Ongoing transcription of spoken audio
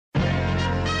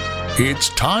It's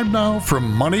time now for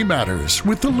Money Matters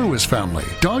with the Lewis family.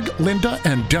 Doug, Linda,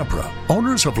 and Deborah,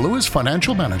 owners of Lewis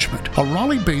Financial Management, a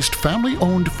Raleigh-based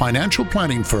family-owned financial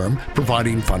planning firm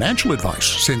providing financial advice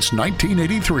since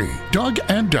 1983. Doug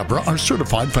and Deborah are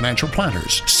certified financial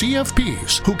planners,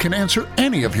 CFPs, who can answer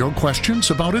any of your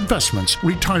questions about investments,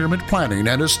 retirement planning,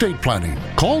 and estate planning.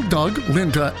 Call Doug,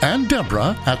 Linda, and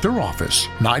Deborah at their office,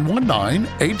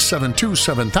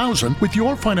 919-872-7000, with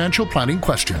your financial planning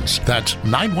questions. That's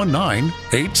 919-872-7000.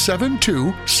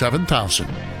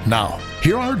 Now,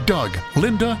 here are Doug,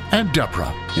 Linda, and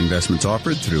Deborah. Investments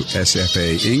offered through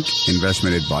SFA Inc.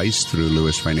 Investment advice through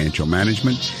Lewis Financial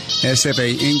Management.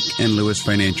 SFA Inc. and Lewis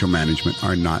Financial Management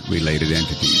are not related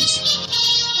entities.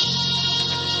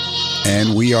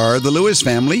 And we are the Lewis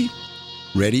family,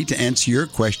 ready to answer your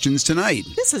questions tonight.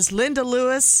 This is Linda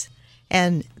Lewis,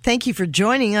 and thank you for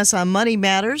joining us on Money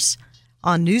Matters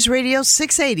on News Radio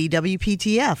 680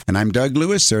 WPTF. And I'm Doug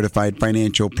Lewis, certified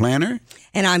financial planner.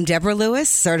 And I'm Deborah Lewis,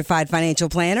 certified financial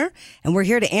planner. And we're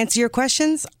here to answer your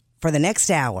questions for the next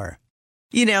hour.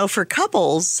 You know, for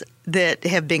couples that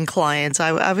have been clients,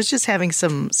 I was just having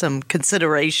some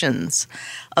considerations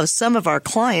of some of our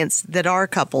clients that are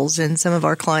couples and some of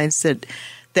our clients that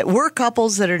were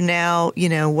couples that are now, you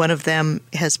know, one of them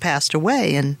has passed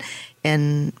away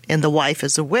and the wife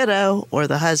is a widow or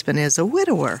the husband is a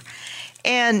widower.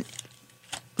 And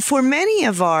for many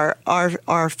of our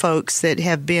folks that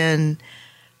have been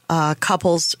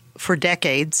couples for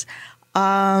decades,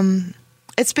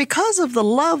 it's because of the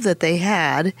love that they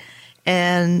had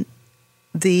and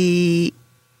the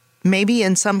maybe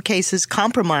in some cases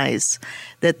compromise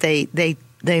that they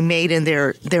made in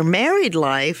their married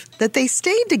life that they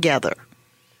stayed together.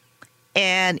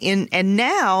 And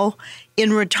now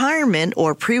in retirement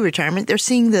or pre-retirement, they're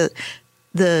seeing the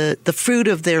fruit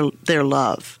of their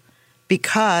love,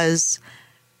 because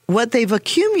what they've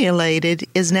accumulated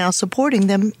is now supporting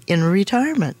them in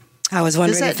retirement. I was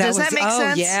wondering does that make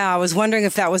sense? Yeah, I was wondering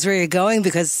if that was where you're going,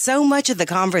 because so much of the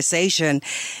conversation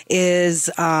is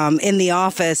in the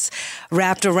office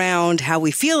wrapped around how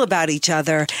we feel about each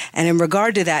other. And in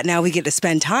regard to that, now we get to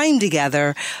spend time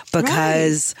together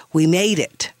because we made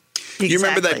it. Exactly. You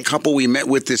remember that couple we met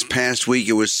with this past week?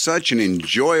 It was such an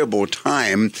enjoyable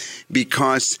time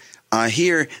because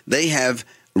here they have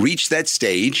reached that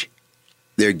stage.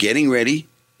 They're getting ready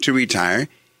to retire.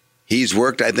 He's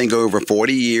worked, I think, over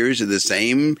 40 years at the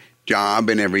same job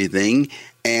and everything.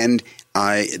 And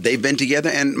they've been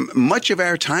together. And much of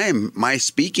our time, my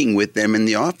speaking with them in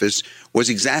the office was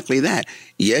exactly that.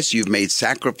 Yes, you've made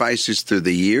sacrifices through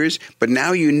the years, but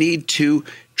now you need to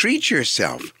treat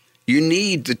yourself.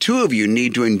 The two of you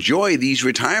need to enjoy these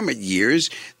retirement years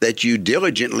that you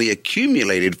diligently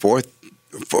accumulated for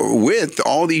with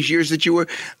all these years that you were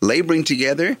laboring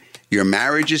together. Your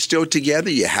marriage is still together.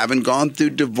 You haven't gone through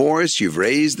divorce. You've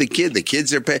raised the kid. The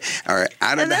kids are out of the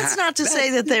house. And that's not to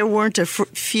say that there weren't a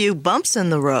few bumps in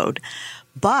the road,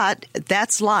 but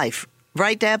that's life.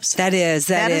 Right, Debs? That is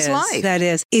life. That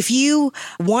is. If you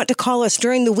want to call us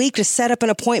during the week to set up an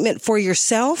appointment for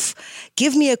yourself,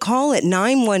 give me a call at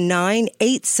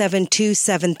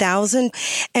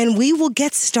 919-872-7000, and we will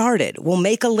get started. We'll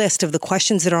make a list of the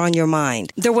questions that are on your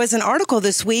mind. There was an article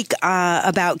this week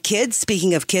about kids,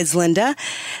 speaking of kids, Linda,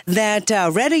 that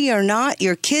ready or not,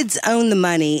 your kids own the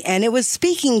money, and it was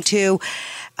speaking to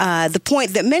the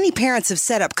point that many parents have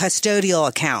set up custodial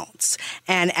accounts,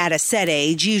 and at a set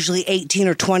age, usually 18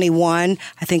 or 21,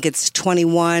 I think it's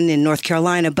 21 in North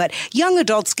Carolina, but young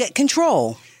adults get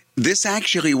control. This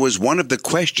actually was one of the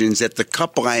questions that the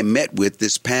couple I met with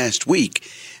this past week,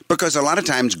 because a lot of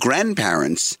times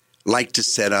grandparents like to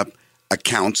set up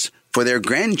accounts for their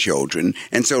grandchildren.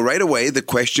 And so right away, the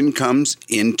question comes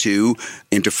into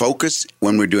focus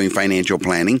when we're doing financial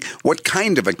planning. What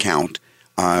kind of account?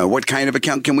 What kind of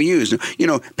account can we use? You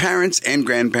know, parents and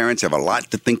grandparents have a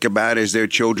lot to think about as their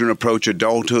children approach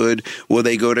adulthood. Will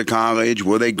they go to college?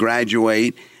 Will they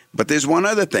graduate? But there's one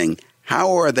other thing.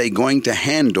 How are they going to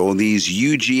handle these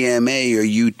UGMA or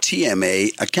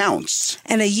UTMA accounts?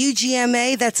 And a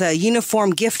UGMA, that's a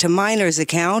Uniform Gift to Minors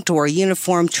account or a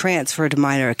Uniform Transfer to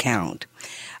Minor account.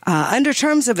 Under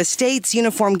Terms of Estates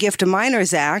Uniform Gift to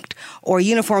Minors Act or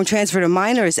Uniform Transfer to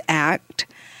Minors Act,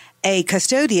 a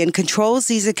custodian controls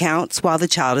these accounts while the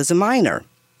child is a minor.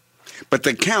 But the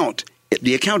account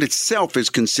itself is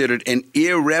considered an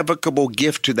irrevocable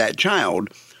gift to that child,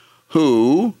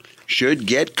 who should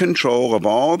get control of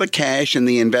all the cash and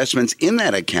the investments in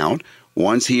that account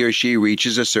once he or she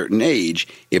reaches a certain age.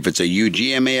 If it's a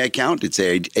UGMA account, it's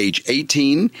age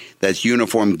 18. That's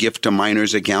Uniform Gift to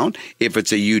Minors account. If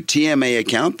it's a UTMA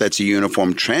account, that's a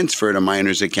Uniform Transfer to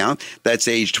Minors account. That's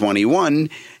age 21,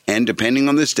 and depending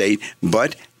on the state,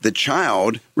 but the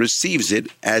child receives it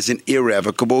as an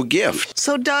irrevocable gift.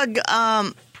 So, Doug,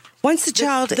 once the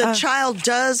child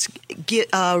does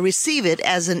receive it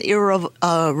as an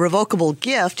irrevocable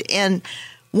gift, and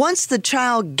once the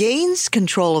child gains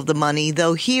control of the money,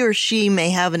 though he or she may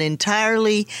have an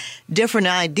entirely different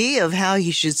idea of how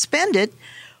he should spend it,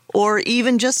 or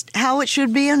even just how it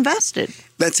should be invested.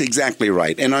 That's exactly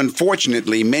right. And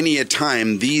unfortunately, many a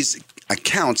time, these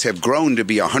accounts have grown to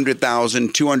be $100,000,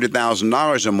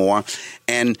 $200,000 or more.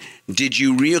 And did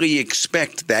you really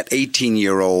expect that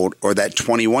 18-year-old or that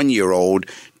 21-year-old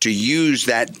to use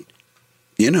that,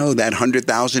 that $100,000,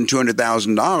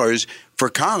 $200,000 for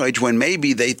college when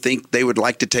maybe they think they would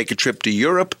like to take a trip to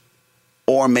Europe,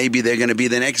 or maybe they're going to be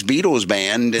the next Beatles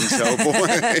band and so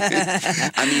forth?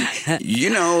 I mean,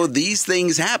 these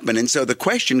things happen. And so the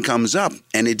question comes up,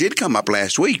 and it did come up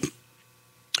last week.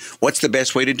 What's the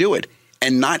best way to do it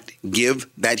and not give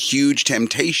that huge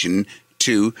temptation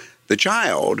to the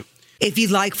child? If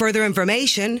you'd like further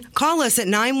information, call us at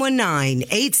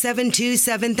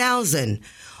 919-872-7000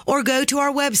 or go to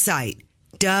our website,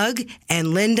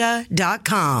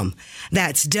 DougandLinda.com.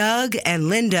 That's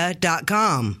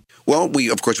DougandLinda.com. Well, we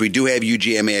do have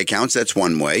UGMA accounts. That's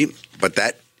one way, but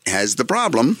that has the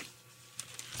problem.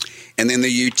 And then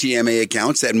the UTMA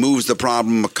accounts, that moves the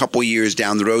problem a couple years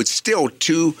down the road. Still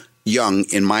too young,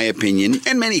 in my opinion,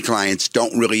 and many clients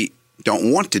don't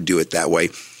want to do it that way.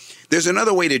 There's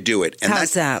another way to do it. And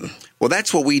how's that? Well,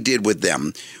 that's what we did with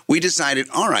them. We decided,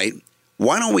 all right,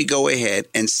 why don't we go ahead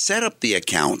and set up the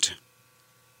account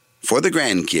for the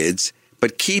grandkids,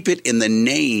 but keep it in the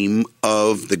name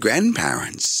of the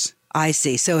grandparents. I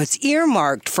see. So it's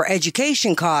earmarked for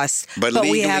education costs, but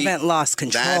legally, we haven't lost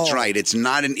control. That's right. It's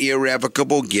not an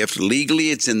irrevocable gift. Legally,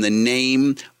 it's in the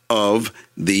name of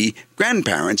the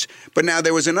grandparents. But now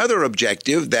there was another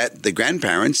objective that the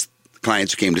grandparents,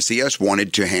 clients who came to see us,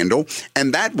 wanted to handle,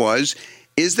 and that was,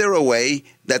 is there a way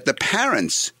that the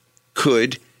parents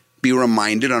could be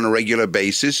reminded on a regular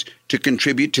basis to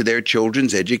contribute to their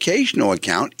children's educational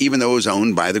account, even though it was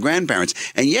owned by the grandparents?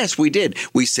 And yes, we did.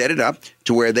 We set it up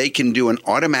to where they can do an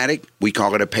automatic, we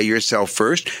call it a pay yourself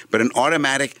first, but an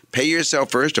automatic pay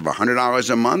yourself first of $100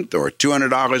 a month or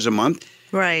 $200 a month,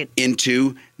 right,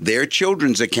 into their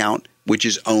children's account, which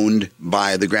is owned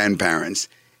by the grandparents.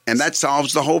 And that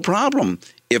solves the whole problem.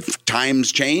 If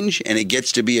times change and it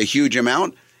gets to be a huge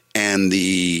amount and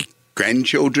the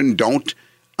grandchildren don't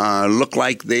look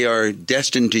like they are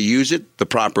destined to use it the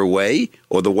proper way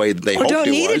or the way that they hoped it was.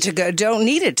 Don't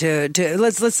need it to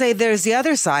let's say there's the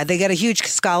other side. They get a huge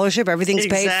scholarship, everything's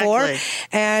paid for,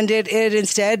 and it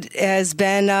instead has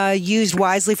been used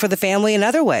wisely for the family in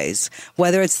other ways,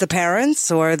 whether it's the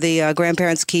parents or the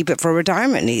grandparents keep it for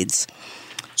retirement needs.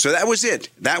 So that was it.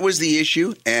 That was the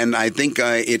issue, and I think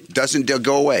it doesn't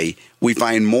go away. We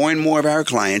find more and more of our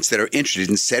clients that are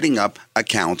interested in setting up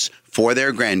accounts for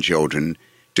their grandchildren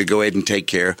to go ahead and take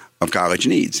care of college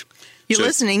needs. You're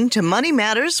listening to Money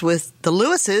Matters with the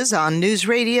Lewises on News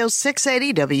Radio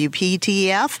 680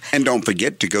 WPTF. And don't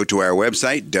forget to go to our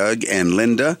website,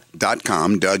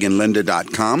 DougandLinda.com,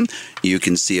 DougandLinda.com. You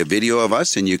can see a video of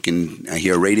us and you can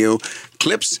hear radio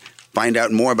clips, find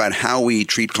out more about how we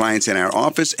treat clients in our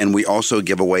office, and we also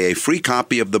give away a free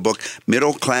copy of the book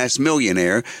Middle Class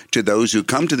Millionaire to those who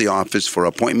come to the office for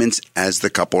appointments, as the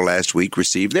couple last week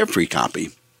received their free copy.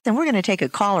 And we're going to take a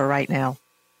caller right now.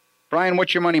 Brian,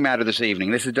 what's your money matter this evening?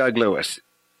 This is Doug Lewis.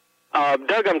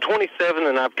 Doug, I'm 27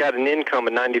 and I've got an income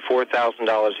of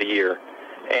 $94,000 a year,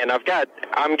 and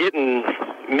I'm getting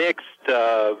mixed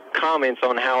comments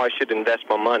on how I should invest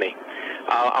my money.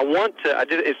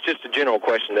 It's just a general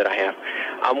question that I have.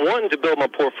 I'm wanting to build my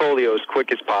portfolio as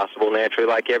quick as possible, naturally,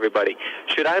 like everybody.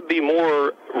 Should I be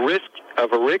more risk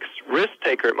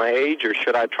taker at my age, or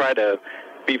should I try to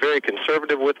be very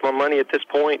conservative with my money at this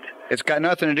point? It's got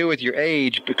nothing to do with your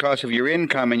age because of your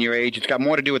income and your age. It's got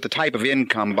more to do with the type of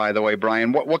income, by the way,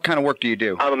 Brian. What kind of work do you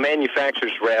do? I'm a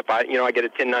manufacturer's rep. I get a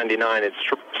 1099. It's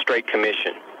straight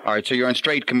commission. All right, so you're on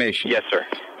straight commission. Yes, sir.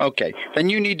 Okay. Then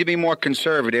you need to be more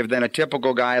conservative than a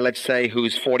typical guy, let's say,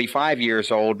 who's 45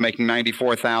 years old, making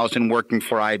 $94,000, working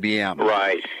for IBM.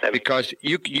 Right. Because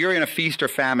you're in a feast or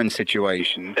famine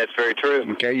situation. That's very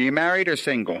true. Okay. Are you married or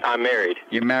single? I'm married.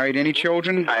 You married? Any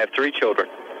children? I have 3 children.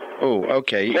 Oh,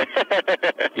 okay.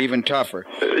 Even tougher.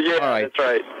 Yeah, all right. That's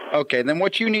right. Okay, then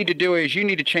what you need to do is you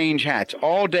need to change hats.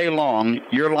 All day long,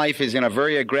 your life is in a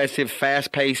very aggressive,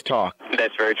 fast-paced talk.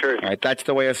 That's very true. All right, that's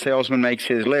the way a salesman makes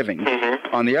his living.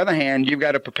 Mm-hmm. On the other hand, you've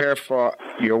got to prepare for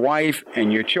your wife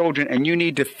and your children, and you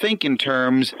need to think in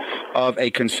terms of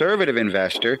a conservative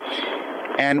investor.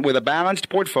 And with a balanced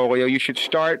portfolio, you should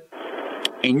start.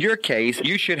 In your case,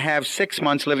 you should have 6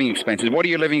 months living expenses. What are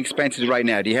your living expenses right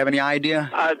now? Do you have any idea?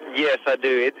 Yes, I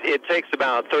do. It takes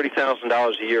about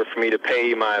 $30,000 a year for me to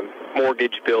pay my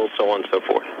mortgage bills, so on and so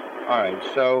forth. All right,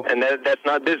 so... And that's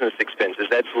not business expenses.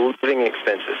 That's living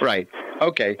expenses. Right.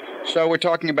 Okay, so we're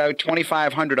talking about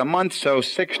 $2,500 a month, so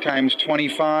 6 times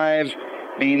 25...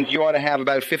 means you ought to have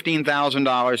about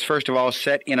 $15,000, first of all,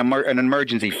 set in an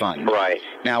emergency fund. Right.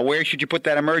 Now, where should you put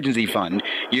that emergency fund?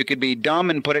 You could be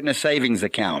dumb and put it in a savings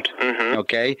account. Mm-hmm.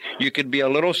 Okay? You could be a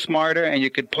little smarter and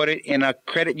you could put it in a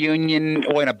credit union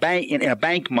or in a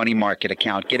bank money market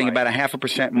account, getting about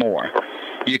 0.5% more.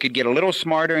 You could get a little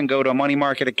smarter and go to a money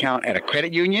market account at a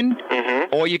credit union,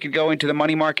 or you could go into the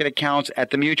money market accounts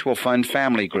at the mutual fund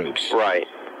family groups. Right.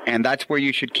 And that's where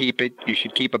you should keep it. You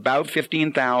should keep about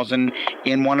 $15,000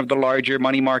 in one of the larger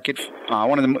money market,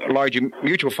 one of the larger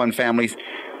mutual fund families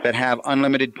that have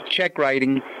unlimited check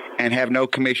writing and have no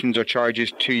commissions or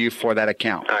charges to you for that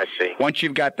account. I see. Once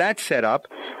you've got that set up,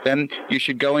 then you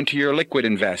should go into your liquid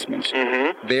investments.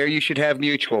 Mm-hmm. There you should have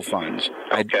mutual funds.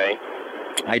 Okay.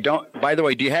 I don't. By the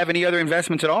way, do you have any other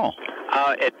investments at all?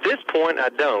 At this point, I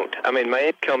don't. I mean, my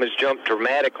income has jumped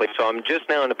dramatically, so I'm just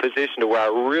now in a position to where I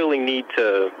really need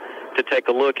to take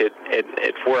a look at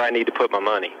where I need to put my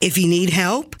money. If you need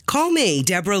help, call me,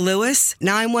 Deborah Lewis,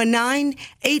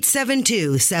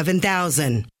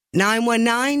 919-872-7000.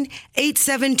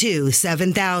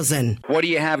 919-872-7000. What do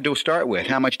you have to start with?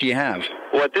 How much do you have?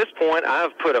 Well, at this point,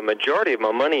 I've put a majority of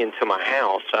my money into my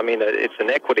house. I mean, it's an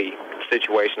equity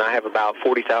situation. I have about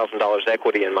 $40,000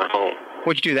 equity in my home.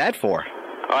 What'd you do that for?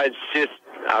 I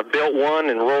built one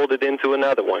and rolled it into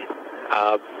another one.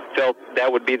 Felt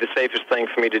that would be the safest thing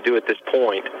for me to do at this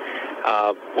point,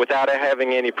 without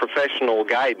having any professional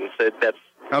guidance. That's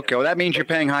okay. Well, that means you're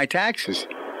paying high taxes.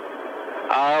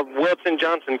 Well, it's in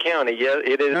Johnson County. Yeah,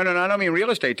 it is. No, I don't mean real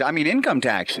estate. I mean income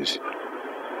taxes.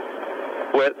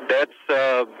 Well, that's...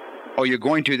 Oh, you're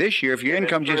going to this year. If your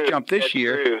income just jumped this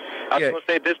year... True. I was going to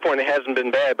say at this point it hasn't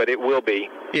been bad, but it will be.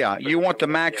 Yeah, you want the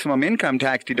maximum income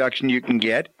tax deduction you can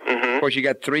get. Mm-hmm. Of course, you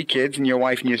got 3 kids and your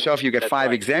wife and yourself. You got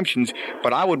 5 exemptions,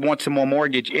 but I would want some more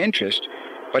mortgage interest.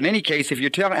 But in any case, if you're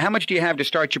telling... How much do you have to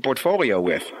start your portfolio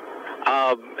with?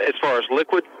 As far as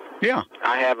liquid? Yeah.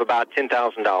 I have about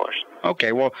 $10,000.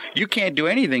 Okay, well, you can't do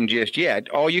anything just yet.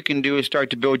 All you can do is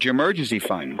start to build your emergency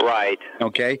fund. Right.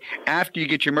 Okay? After you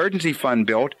get your emergency fund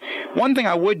built, one thing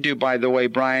I would do, by the way,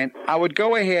 Brian, I would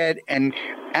go ahead and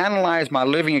analyze my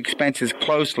living expenses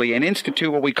closely and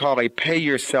institute what we call a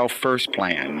pay-yourself-first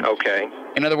plan. Okay.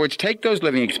 In other words, take those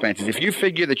living expenses. If you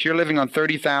figure that you're living on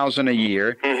 $30,000 a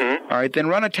year, all right, then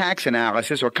run a tax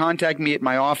analysis or contact me at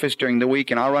my office during the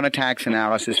week and I'll run a tax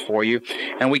analysis for you.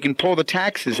 And we can pull the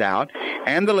taxes out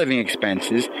and the living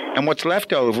expenses, and what's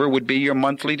left over would be your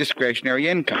monthly discretionary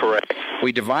income. Correct.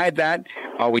 We divide that,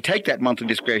 or we take that monthly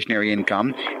discretionary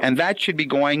income, and that should be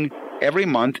going every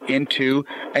month into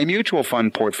a mutual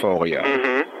fund portfolio.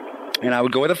 Mm-hmm. And I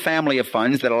would go with a family of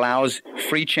funds that allows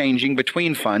free changing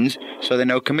between funds so there are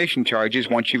no commission charges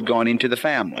once you've gone into the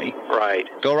family. Right.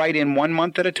 Go right in 1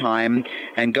 month at a time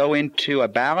and go into a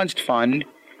balanced fund.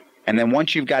 And then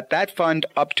once you've got that fund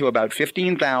up to about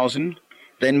 $15,000,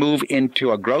 then move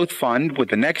into a growth fund with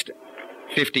the next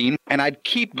 15. And I'd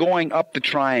keep going up the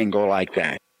triangle like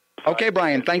that. Okay,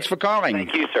 Brian, thanks for calling.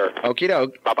 Thank you, sir. Okie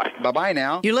doke. Bye-bye. Bye-bye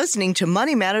now. You're listening to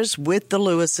Money Matters with the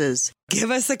Lewises. Give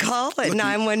us a call at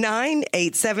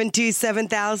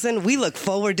 919-872-7000. We look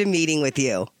forward to meeting with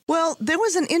you. Well, there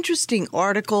was an interesting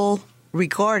article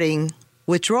regarding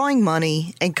withdrawing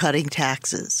money and cutting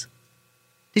taxes.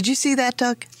 Did you see that,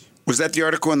 Doug? Was that the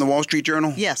article in the Wall Street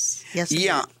Journal? Yes. Yes.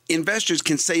 Yeah. Investors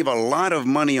can save a lot of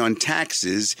money on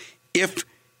taxes if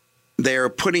they're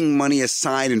putting money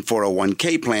aside in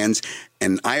 401k plans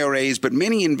and IRAs, but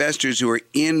many investors who are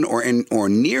in or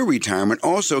near retirement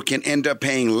also can end up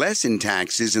paying less in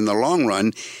taxes in the long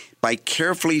run by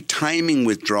carefully timing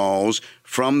withdrawals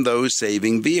from those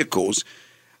saving vehicles.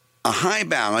 A high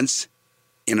balance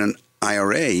in an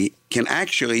IRA can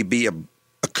actually be a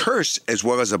curse as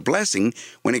well as a blessing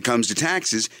when it comes to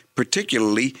taxes,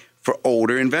 particularly for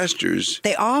older investors.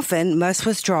 They often must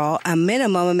withdraw a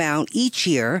minimum amount each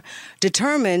year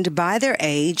determined by their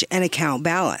age and account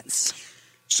balance.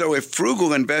 So if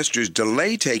frugal investors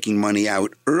delay taking money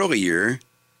out earlier,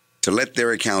 to let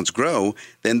their accounts grow,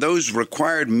 then those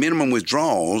required minimum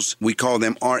withdrawals, we call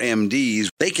them RMDs,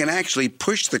 they can actually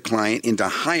push the client into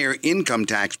higher income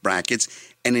tax brackets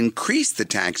and increase the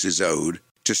taxes owed.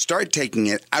 To start taking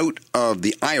it out of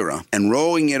the IRA and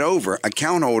rolling it over,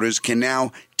 account holders can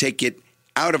now take it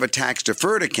out of a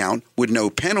tax-deferred account with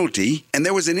no penalty. And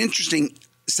there was an interesting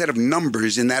set of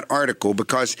numbers in that article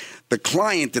because the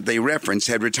client that they referenced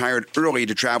had retired early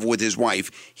to travel with his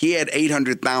wife. He had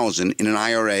 $800,000 in an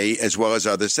IRA as well as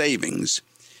other savings.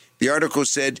 The article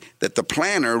said that the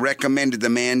planner recommended the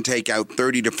man take out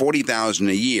 $30,000 to $40,000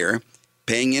 a year,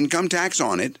 paying income tax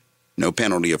on it, no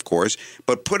penalty, of course,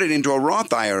 but put it into a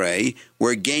Roth IRA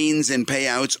where gains and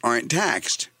payouts aren't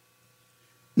taxed.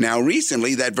 Now,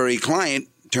 recently, that very client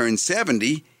turned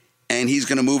 70, and he's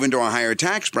going to move into a higher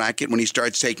tax bracket when he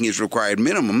starts taking his required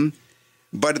minimum.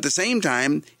 But at the same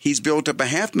time, he's built up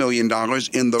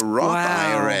 $500,000 in the Roth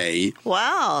IRA.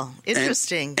 Wow.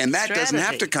 Interesting. And that doesn't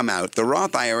have to come out. The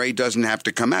Roth IRA doesn't have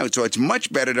to come out. So it's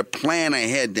much better to plan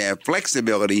ahead, to have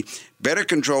flexibility, better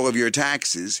control of your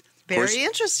taxes. Very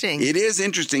interesting. It is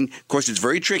interesting. Of course, it's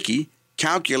very tricky.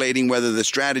 Calculating whether the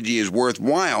strategy is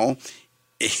worthwhile,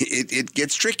 it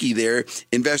gets tricky there.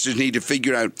 Investors need to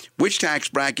figure out which tax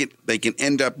bracket they can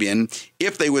end up in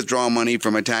if they withdraw money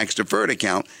from a tax-deferred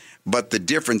account. But the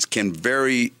difference can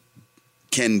certainly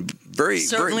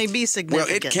be significant. Well,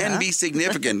 it can be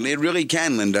significant. It really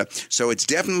can, Linda. So it's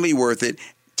definitely worth it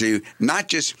to not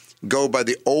just go by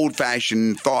the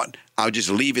old-fashioned thought, I'll just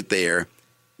leave it there.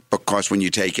 Because when you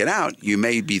take it out, you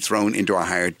may be thrown into a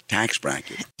higher tax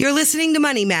bracket. You're listening to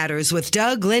Money Matters with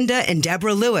Doug, Linda, and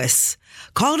Deborah Lewis.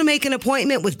 Call to make an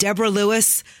appointment with Deborah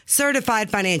Lewis, certified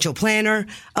financial planner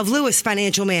of Lewis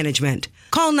Financial Management.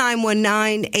 Call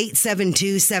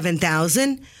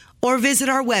 919-872-7000 or visit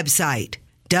our website,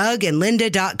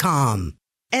 dougandlinda.com.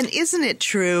 And isn't it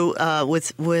true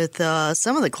with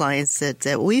some of the clients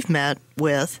that we've met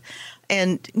with?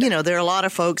 And, you know, there are a lot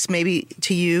of folks, maybe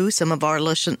to you, some of our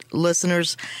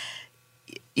listeners,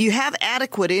 you have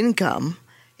adequate income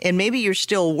and maybe you're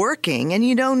still working and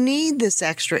you don't need this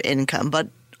extra income. But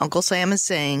Uncle Sam is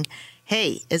saying,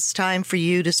 hey, it's time for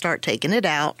you to start taking it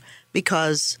out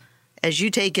because as you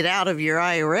take it out of your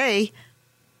IRA,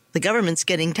 the government's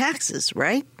getting taxes,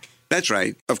 right? That's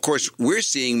right. Of course, we're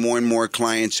seeing more and more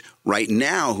clients right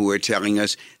now who are telling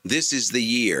us this is the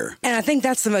year. And I think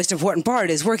that's the most important part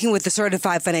is working with the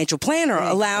certified financial planner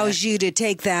allows you to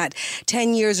take that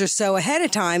 10 years or so ahead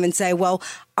of time and say, well,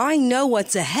 I know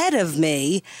what's ahead of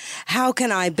me. How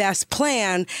can I best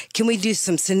plan? Can we do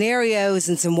some scenarios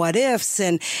and some what ifs?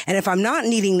 And if I'm not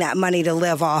needing that money to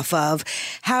live off of,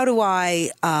 how do I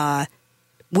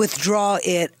withdraw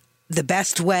it the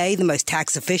best way, the most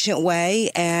tax efficient way?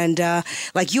 And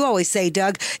like you always say,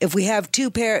 Doug, if we have two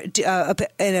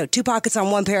pockets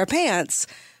on one pair of pants,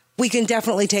 we can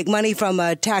definitely take money from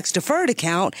a tax deferred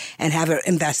account and have it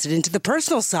invested into the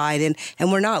personal side.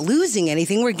 And we're not losing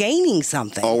anything. We're gaining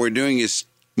something. All we're doing is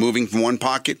moving from one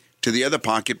pocket to the other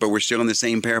pocket, but we're still in the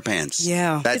same pair of pants.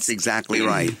 Yeah. That's exactly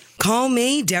right. Call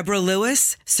me, Deborah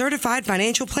Lewis, certified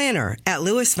financial planner at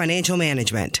Lewis Financial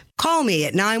Management. Call me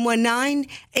at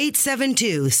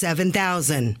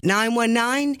 919-872-7000.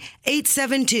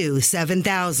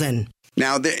 919-872-7000.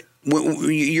 Now,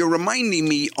 you're reminding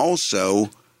me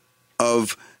also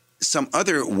of some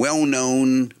other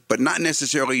well-known but not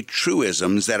necessarily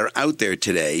truisms that are out there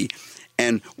today.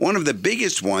 And one of the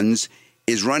biggest ones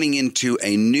is running into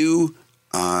a new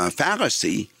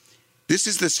fallacy. This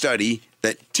is the study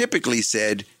that typically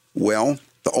said, well,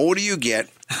 the older you get,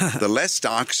 the less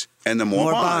stocks and the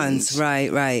more bonds.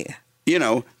 Right. You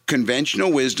know,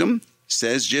 conventional wisdom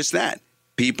says just that.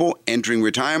 People entering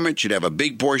retirement should have a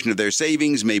big portion of their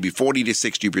savings, maybe 40 to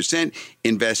 60%,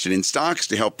 invested in stocks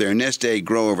to help their nest egg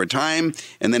grow over time.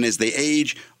 And then as they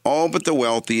age, all but the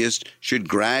wealthiest should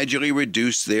gradually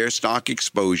reduce their stock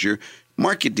exposure.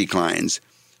 Market declines.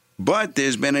 But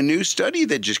there's been a new study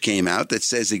that just came out that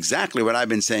says exactly what I've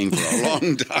been saying for a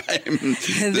long time.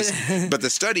 But the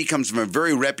study comes from a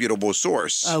very reputable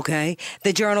source. Okay.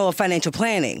 The Journal of Financial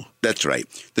Planning. That's right.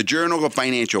 The Journal of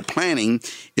Financial Planning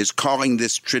is calling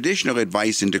this traditional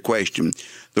advice into question.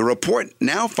 The report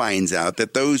now finds out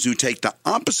that those who take the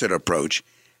opposite approach,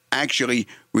 actually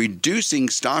reducing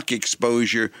stock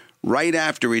exposure right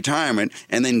after retirement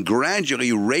and then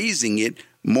gradually raising it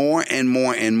more and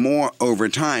more and more over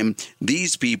time,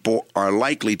 these people are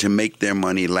likely to make their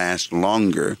money last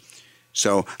longer.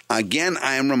 So again,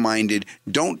 I am reminded,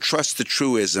 don't trust the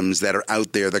truisms that are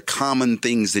out there, the common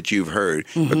things that you've heard,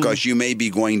 because you may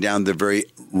be going down the very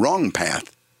wrong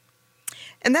path.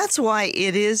 And that's why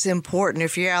it is important,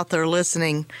 if you're out there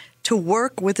listening, to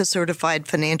work with a certified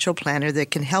financial planner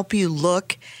that can help you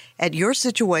look at your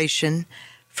situation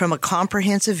from a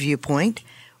comprehensive viewpoint,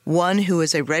 one who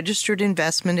is a registered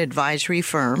investment advisory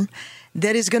firm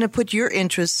that is going to put your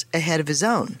interests ahead of his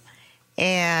own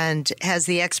and has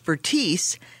the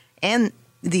expertise and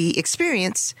the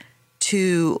experience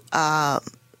to,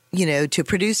 to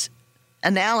produce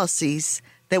analyses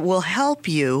that will help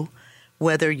you,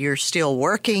 whether you're still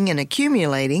working and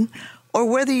accumulating or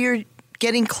whether you're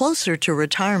getting closer to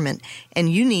retirement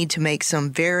and you need to make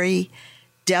some very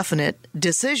definite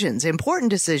decisions, important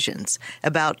decisions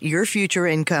about your future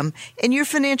income and your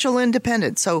financial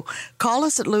independence. So call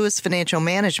us at Lewis Financial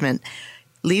Management.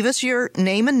 Leave us your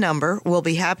name and number. We'll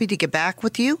be happy to get back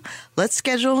with you. Let's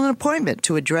schedule an appointment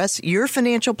to address your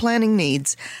financial planning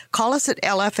needs. Call us at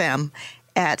LFM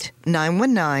at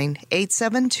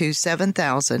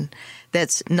 919-872-7000.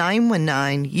 That's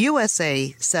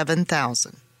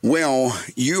 919-USA-7000. Well,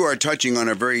 you are touching on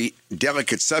a very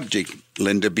delicate subject,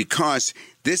 Linda, because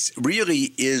this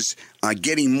really is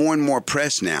getting more and more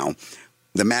press now,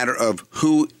 the matter of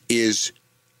who is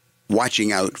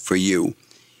watching out for you.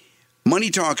 Money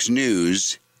Talks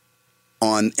News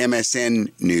on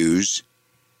MSN News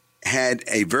had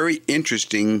a very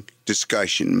interesting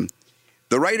discussion.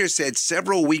 The writer said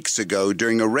several weeks ago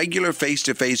during a regular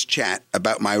face-to-face chat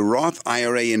about my Roth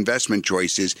IRA investment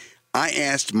choices, I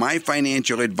asked my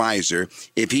financial advisor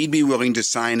if he'd be willing to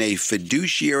sign a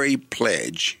fiduciary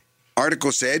pledge.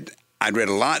 Article said, I'd read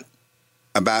a lot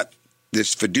about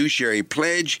this fiduciary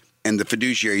pledge and the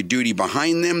fiduciary duty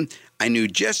behind them. I knew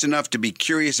just enough to be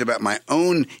curious about my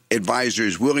own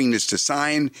advisor's willingness to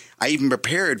sign. I even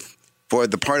prepared for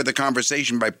the part of the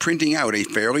conversation by printing out a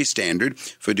fairly standard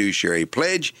fiduciary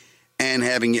pledge and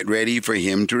having it ready for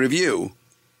him to review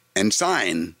and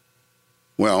sign.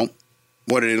 Well,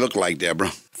 what did it look like,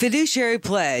 Deborah? Fiduciary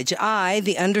pledge. I,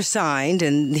 the undersigned,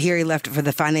 and here he left it for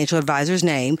the financial advisor's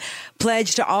name,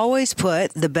 pledge to always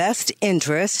put the best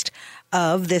interest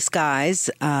of this guy's,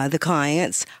 the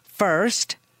client's,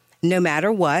 first, no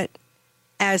matter what.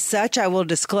 As such, I will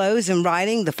disclose in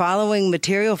writing the following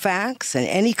material facts and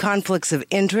any conflicts of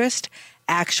interest,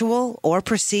 actual or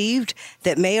perceived,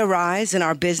 that may arise in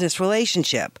our business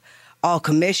relationship. All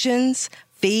commissions,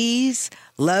 fees,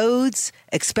 loads,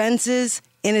 expenses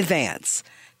in advance.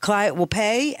 Client will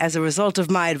pay as a result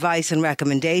of my advice and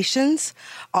recommendations.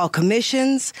 All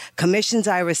commissions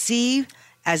I receive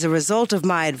as a result of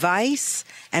my advice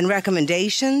and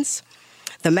recommendations.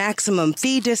 The maximum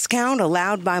fee discount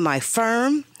allowed by my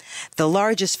firm. The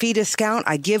largest fee discount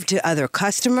I give to other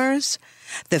customers.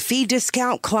 The fee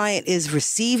discount client is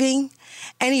receiving.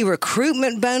 Any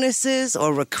recruitment bonuses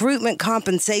or recruitment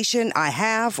compensation I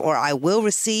have or I will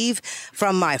receive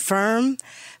from my firm.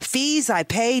 Fees I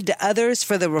paid to others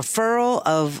for the referral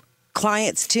of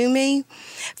clients to me.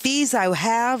 Fees I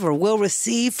have or will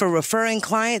receive for referring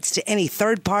clients to any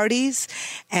third parties.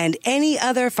 And any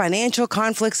other financial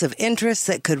conflicts of interest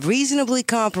that could reasonably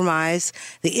compromise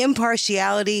the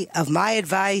impartiality of my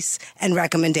advice and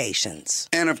recommendations.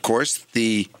 And, of course,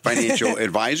 the financial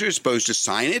advisor is supposed to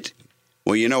sign it.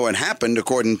 Well, you know what happened,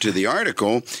 according to the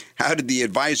article. How did the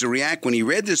advisor react when he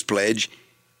read this pledge?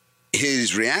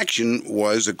 His reaction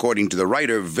was, according to the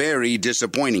writer, very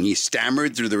disappointing. He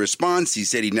stammered through the response. He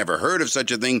said he'd never heard of such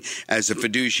a thing as a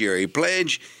fiduciary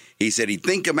pledge. He said he'd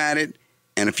think about it.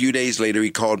 And a few days later,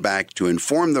 he called back to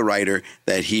inform the writer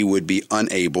that he would be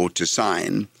unable to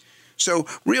sign. So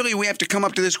really, we have to come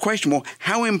up to this question. Well,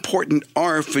 how important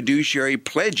are fiduciary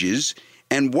pledges?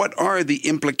 And what are the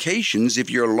implications if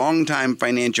your longtime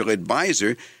financial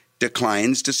advisor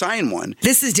declines to sign one?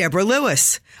 This is Deborah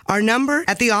Lewis. Our number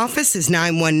at the office is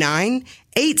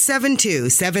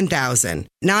 919-872-7000.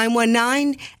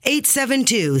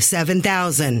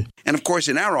 919-872-7000. And of course,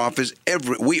 in our office,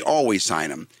 we always sign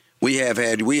them. We have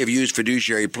used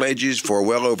fiduciary pledges for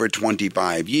well over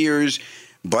 25 years,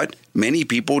 but many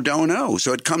people don't know.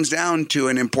 So it comes down to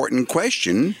an important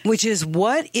question, which is,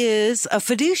 what is a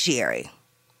fiduciary?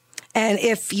 And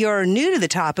if you're new to the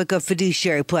topic of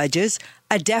fiduciary pledges,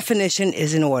 a definition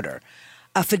is in order.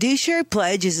 A fiduciary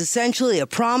pledge is essentially a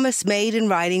promise made in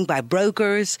writing by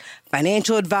brokers,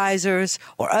 financial advisors,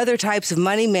 or other types of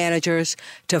money managers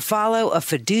to follow a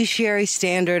fiduciary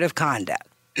standard of conduct.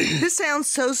 This sounds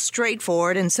so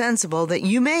straightforward and sensible that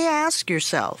you may ask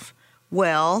yourself,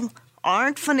 well,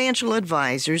 aren't financial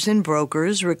advisors and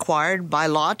brokers required by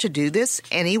law to do this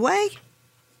anyway?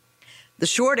 The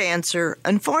short answer,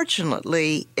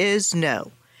 unfortunately, is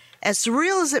no. As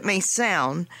surreal as it may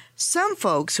sound, some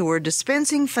folks who are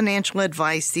dispensing financial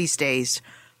advice these days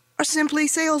are simply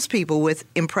salespeople with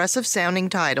impressive-sounding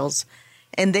titles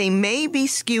and they may be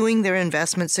skewing their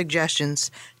investment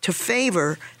suggestions to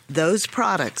favor those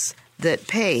products that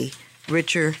pay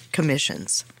richer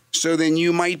commissions. So then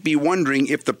you might be wondering,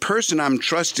 if the person I'm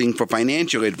trusting for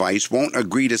financial advice won't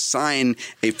agree to sign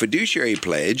a fiduciary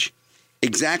pledge,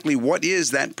 exactly what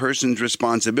is that person's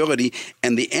responsibility?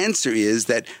 And the answer is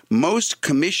that most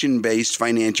commission-based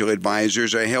financial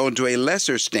advisors are held to a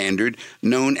lesser standard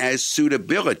known as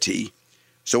suitability.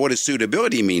 So what does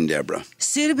suitability mean, Deborah?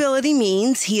 Suitability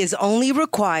means he is only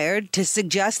required to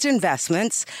suggest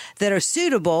investments that are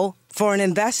suitable for an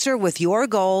investor with your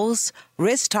goals,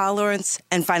 risk tolerance,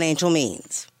 and financial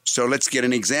means. So let's get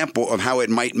an example of how it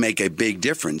might make a big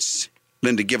difference.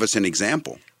 Linda, give us an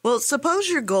example. Well, suppose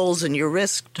your goals and your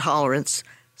risk tolerance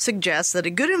suggest that a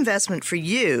good investment for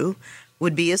you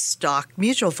would be a stock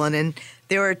mutual fund, and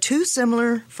there are two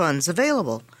similar funds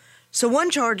available. So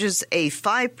one charges a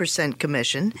 5%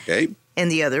 commission, Okay. and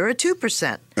the other a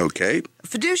 2%. Okay. A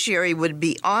fiduciary would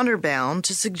be honor-bound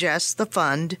to suggest the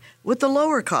fund with the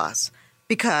lower costs,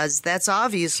 because that's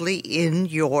obviously in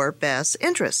your best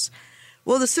interest.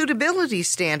 Well, the suitability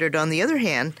standard, on the other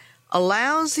hand,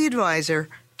 allows the advisor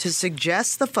to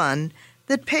suggest the fund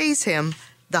that pays him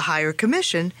the higher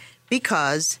commission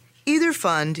because either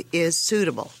fund is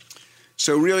suitable.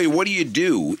 So really, what do you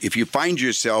do if you find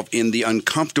yourself in the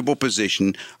uncomfortable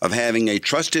position of having a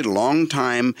trusted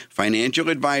long-time financial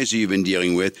advisor you've been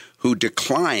dealing with who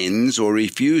declines or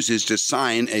refuses to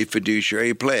sign a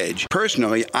fiduciary pledge?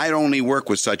 Personally, I'd only work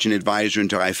with such an advisor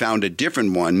until I found a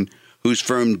different one whose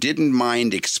firm didn't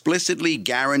mind explicitly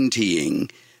guaranteeing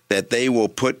that they will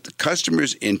put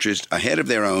customers' interest ahead of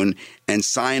their own and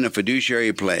sign a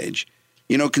fiduciary pledge.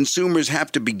 You know, consumers have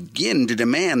to begin to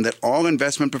demand that all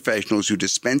investment professionals who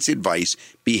dispense advice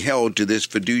be held to this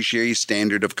fiduciary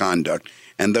standard of conduct,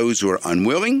 and those who are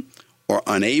unwilling or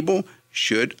unable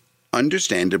should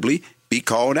understandably be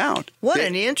called out. What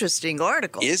an interesting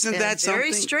article. Isn't that something?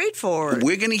 Very straightforward.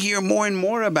 We're going to hear more and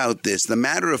more about this. The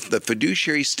matter of the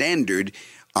fiduciary standard,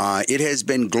 it has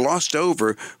been glossed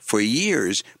over for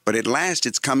years, but at last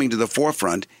it's coming to the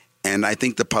forefront. And I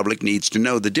think the public needs to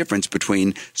know the difference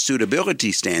between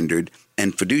suitability standard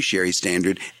and fiduciary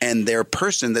standard, and their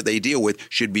person that they deal with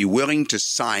should be willing to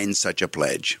sign such a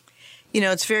pledge. You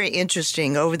know, it's very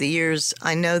interesting. Over the years,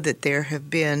 I know that there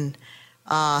have been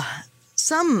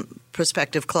some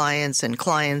prospective clients and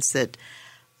clients that,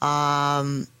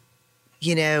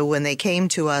 you know, when they came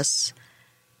to us,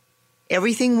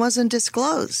 everything wasn't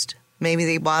disclosed. Maybe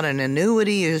they bought an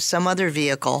annuity or some other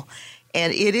vehicle.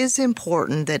 And it is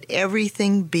important that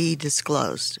everything be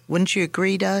disclosed. Wouldn't you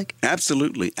agree, Doug?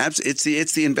 Absolutely.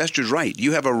 It's the investor's right.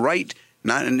 You have a right,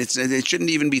 it shouldn't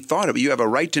even be thought of. You have a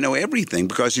right to know everything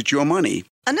because it's your money.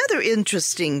 Another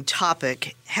interesting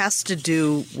topic has to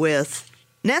do with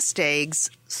nest eggs,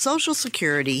 Social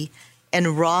Security,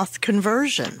 and Roth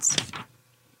conversions.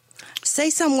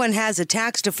 Say someone has a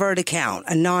tax-deferred account,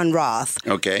 a non-Roth,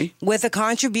 Okay. with a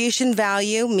contribution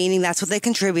value, meaning that's what they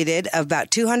contributed, of about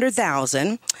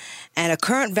 $200,000, and a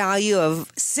current value of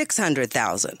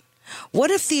 $600,000.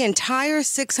 What if the entire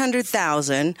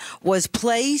 $600,000 was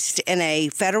placed in a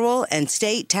federal and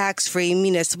state tax-free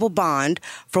municipal bond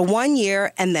for 1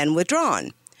 year and then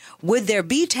withdrawn? Would there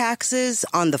be taxes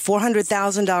on the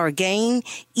 $400,000 gain,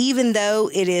 even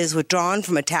though it is withdrawn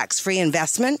from a tax-free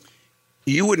investment?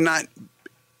 You would not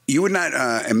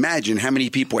imagine how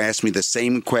many people ask me the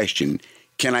same question.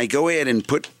 Can I go ahead and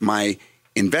put my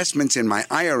investments in my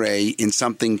IRA in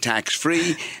something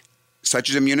tax-free,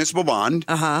 such as a municipal bond,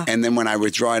 and then when I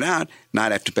withdraw it out,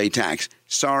 not have to pay tax?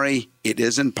 Sorry, it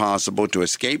isn't possible to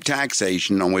escape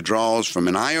taxation on withdrawals from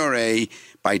an IRA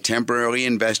by temporarily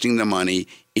investing the money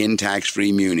in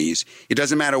tax-free munis. It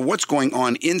doesn't matter what's going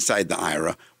on inside the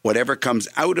IRA. Whatever comes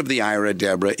out of the IRA,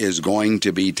 Deborah, is going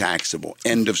to be taxable.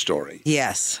 End of story.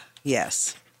 Yes,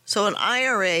 yes. So an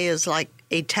IRA is like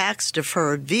a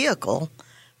tax-deferred vehicle,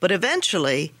 but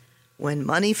eventually, when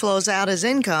money flows out as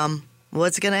income,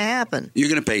 what's going to happen? You're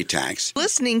going to pay tax.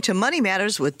 Listening to Money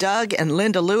Matters with Doug and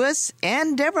Linda Lewis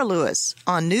and Deborah Lewis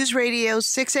on News Radio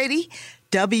 680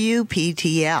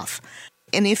 WPTF.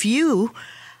 And if you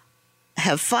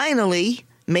have finally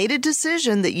made a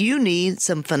decision that you need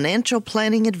some financial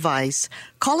planning advice,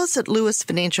 call us at Lewis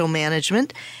Financial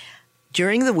Management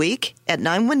during the week at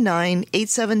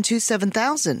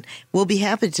 919-872-7000. We'll be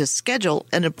happy to schedule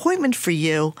an appointment for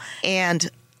you, and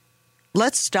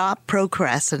let's stop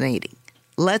procrastinating.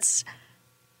 Let's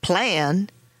plan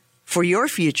for your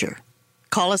future.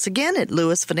 Call us again at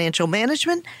Lewis Financial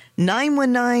Management,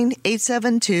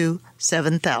 919-872-7000.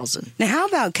 $7,000. Now, how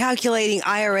about calculating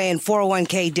IRA and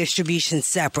 401k distributions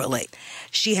separately?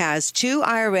 She has 2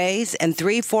 IRAs and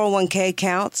 3 401k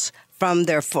accounts from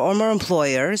their former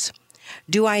employers.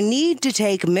 Do I need to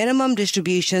take minimum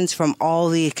distributions from all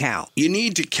the accounts? You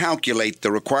need to calculate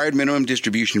the required minimum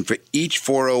distribution for each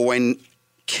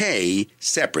 401k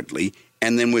separately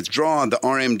and then withdraw the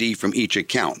RMD from each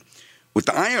account. With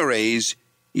the IRAs,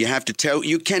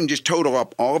 you can just total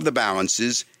up all of the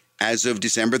balances as of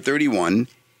December 31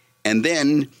 and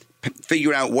then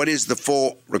figure out what is the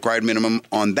full required minimum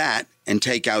on that and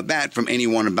take out that from any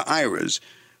one of the IRAs.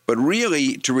 But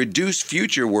really, to reduce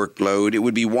future workload, it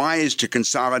would be wise to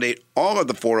consolidate all of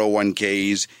the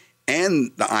 401ks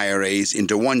and the IRAs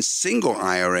into one single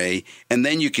IRA, and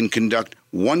then you can conduct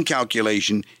one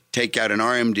calculation, take out an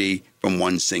RMD from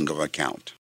one single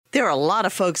account. There are a lot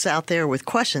of folks out there with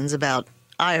questions about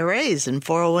IRAs and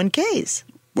 401ks.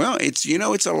 Well, it's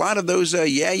a lot of those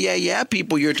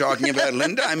people you're talking about,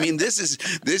 Linda. I mean, this is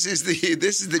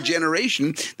the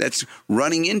generation that's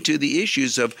running into the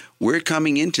issues of we're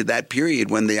coming into that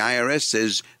period when the IRS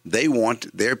says they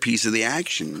want their piece of the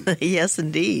action. Yes,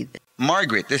 indeed.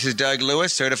 Margaret, this is Doug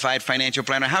Lewis, certified financial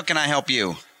planner. How can I help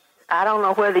you? I don't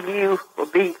know whether you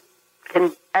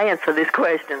can answer this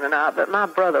question or not, but my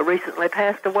brother recently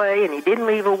passed away, and he didn't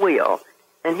leave a will,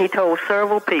 and he told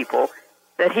several people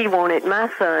that he wanted my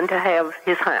son to have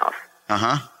his house.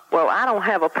 Uh-huh. Well, I don't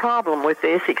have a problem with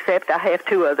this, except I have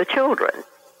 2 other children.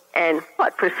 And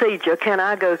what procedure can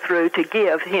I go through to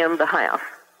give him the house?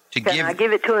 Can I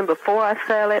give it to him before I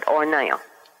sell it or now?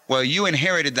 Well, you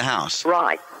inherited the house.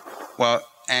 Right. Well,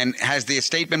 and has the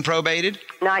estate been probated?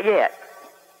 Not yet.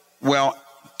 Well,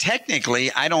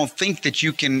 technically, I don't think that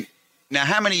you can. Now,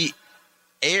 how many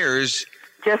heirs?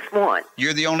 Just one.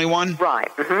 You're the only one?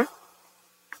 Right. Mm-hmm.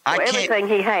 Everything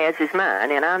he has is mine,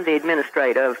 and I'm the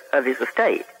administrator of his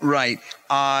estate. Right.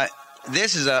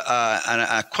 This is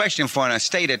a question for an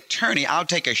estate attorney. I'll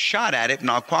take a shot at it, and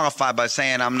I'll qualify by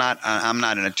saying I'm not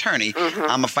an attorney. Mm-hmm.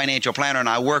 I'm a financial planner, and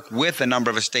I work with a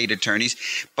number of estate attorneys.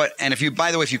 If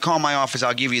you call my office,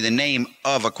 I'll give you the name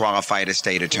of a qualified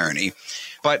estate attorney.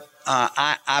 But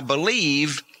I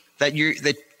believe that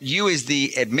you as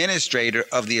the administrator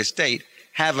of the estate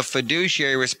have a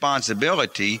fiduciary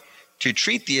responsibility to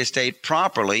treat the estate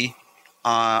properly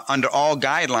under all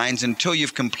guidelines until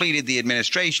you've completed the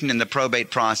administration and the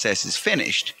probate process is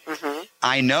finished. Mm-hmm.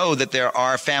 I know that there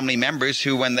are family members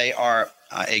who, when they are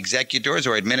executors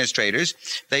or administrators,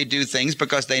 they do things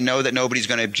because they know that nobody's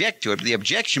going to object to it. The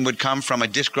objection would come from a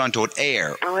disgruntled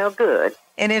heir. Oh, well, good.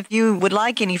 And if you would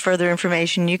like any further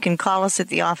information, you can call us at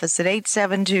the office at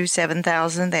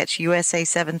 872-7000. That's USA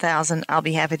 7000. I'll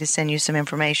be happy to send you some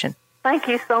information. Thank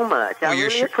you so much. I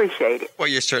really appreciate it. Well,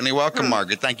 you're certainly welcome,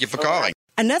 Margaret. Thank you for calling.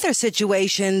 Another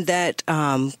situation that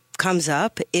comes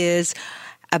up is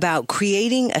about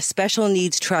creating a special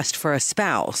needs trust for a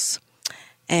spouse.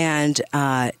 And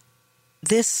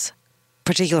this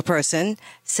particular person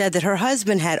said that her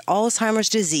husband had Alzheimer's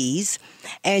disease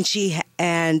and she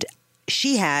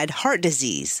had heart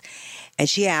disease. And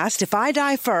she asked, if I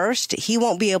die first, he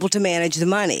won't be able to manage the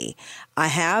money. I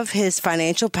have his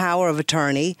financial power of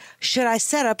attorney. Should I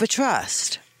set up a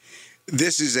trust?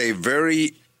 This is a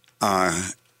very,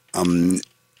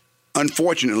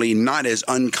 unfortunately, not as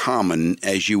uncommon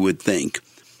as you would think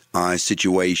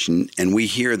situation, and we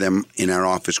hear them in our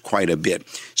office quite a bit.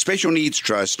 Special needs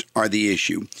trusts are the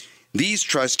issue. These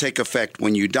trusts take effect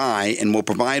when you die and will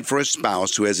provide for a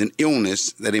spouse who has an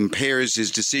illness that impairs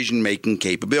his decision-making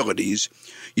capabilities.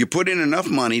 You put in enough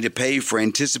money to pay for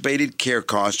anticipated care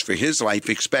costs for his life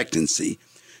expectancy.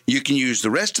 You can use the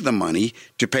rest of the money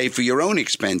to pay for your own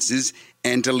expenses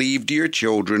and to leave to your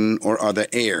children or other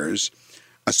heirs.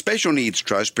 A special needs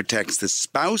trust protects the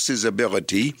spouse's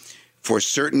ability for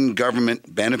certain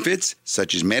government benefits,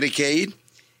 such as Medicaid,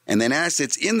 and then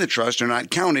assets in the trust are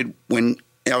not counted when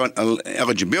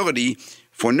eligibility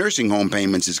for nursing home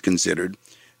payments is considered.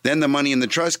 Then the money in the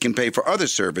trust can pay for other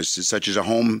services such as a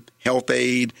home health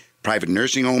aide, private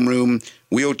nursing home room,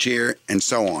 wheelchair, and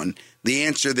so on. The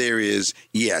answer there is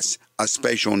yes, a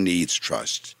special needs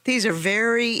trust. These are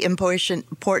very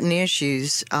important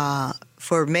issues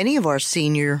for many of our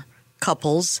senior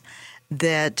couples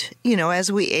that,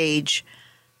 as we age,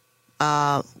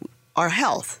 our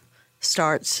health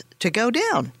starts to go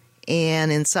down.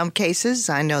 And in some cases,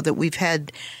 I know that we've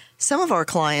had some of our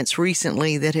clients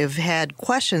recently that have had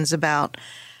questions about,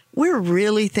 we're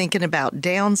really thinking about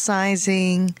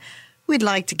downsizing. We'd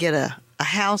like to get a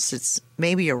house that's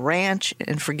maybe a ranch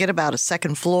and forget about a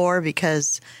second floor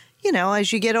because,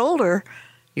 as you get older,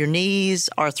 your knees,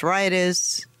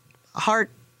 arthritis, heart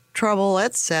trouble,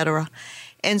 etc.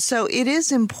 And so it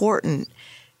is important,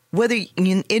 whether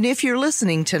and if you're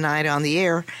listening tonight on the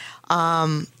air,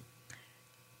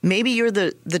 maybe you're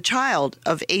the child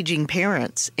of aging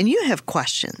parents and you have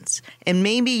questions, and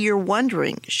maybe you're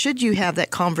wondering, should you have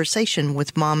that conversation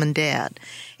with mom and dad?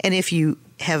 And if you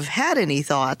have had any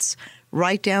thoughts,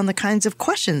 write down the kinds of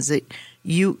questions that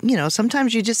you know,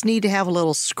 sometimes you just need to have a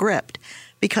little script,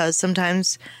 because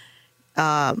sometimes,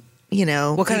 you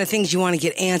know. What kind of things you want to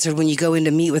get answered when you go in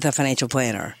to meet with a financial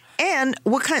planner? And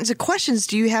what kinds of questions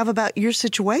do you have about your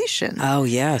situation? Oh,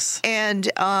 yes.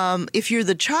 And if you're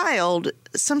the child,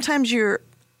 sometimes you're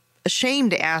ashamed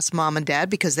to ask mom and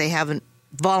dad because they haven't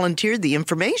volunteered the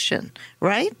information,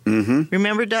 right? Mm-hmm.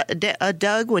 Remember,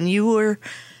 Doug, when you were,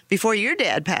 before your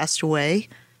dad passed away?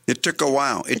 It took a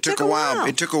while. It took a while.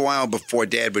 It took a while before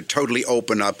Dad would totally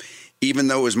open up, even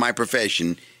though it was my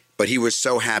profession. But he was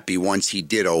so happy once he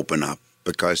did open up,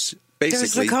 because basically,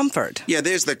 there's the comfort. Yeah,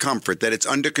 there's the comfort that it's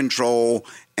under control.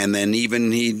 And then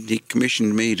even he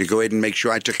commissioned me to go ahead and make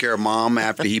sure I took care of Mom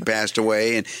after he passed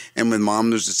away, and with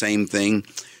Mom there's the same thing.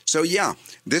 So yeah,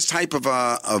 this type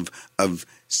of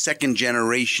second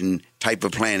generation type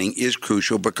of planning is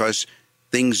crucial, because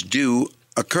things do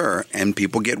occur and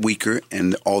people get weaker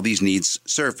and all these needs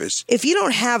surface. If you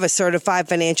don't have a certified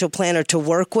financial planner to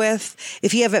work with,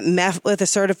 if you haven't met with a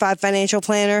certified financial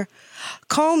planner,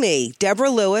 call me, Deborah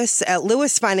Lewis at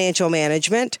Lewis Financial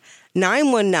Management,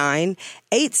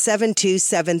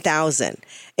 919-872-7000.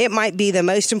 It might be the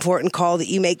most important call that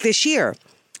you make this year.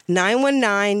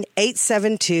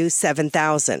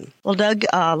 919-872-7000. Well, Doug,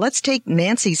 let's take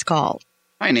Nancy's call.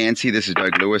 Hi, Nancy. This is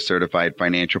Doug Lewis, Certified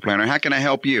Financial Planner. How can I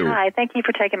help you? Hi. Thank you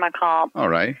for taking my call. All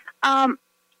right. I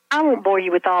won't bore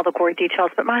you with all the gory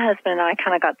details, but my husband and I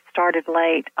kind of got started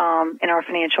late in our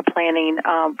financial planning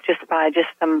just by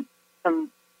some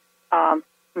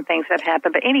things that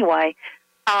happened. But anyway,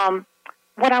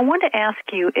 what I wanted to ask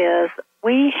you is,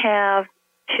 we have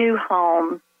two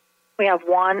homes. We have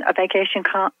one, a vacation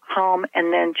home,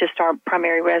 and then just our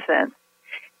primary residence.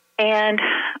 And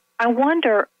I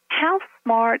wonder, how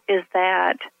smart is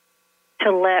that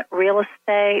to let real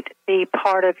estate be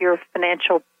part of your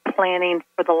financial planning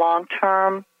for the long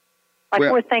term? Like,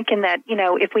 we're thinking that, you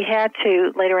know, if we had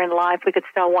to later in life, we could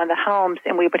sell one of the homes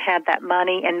and we would have that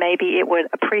money and maybe it would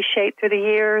appreciate through the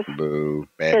years. Boo.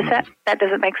 Bad move. That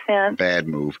doesn't make sense? Bad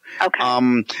move. Okay.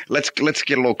 Let's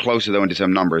get a little closer, though, into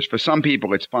some numbers. For some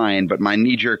people, it's fine, but my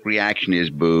knee-jerk reaction is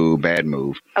boo, bad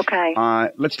move. Okay.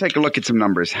 Let's take a look at some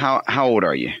numbers. How old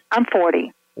are you? I'm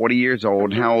 40. 40 years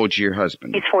old. How old's your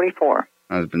husband? He's 44.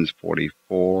 Husband's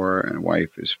 44 and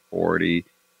wife is 40.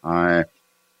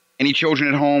 Any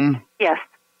children at home? Yes.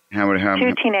 How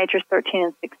two teenagers, 13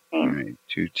 and 16. All right,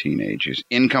 two teenagers.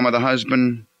 Income of the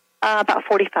husband? About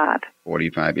 45.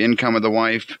 45. Income of the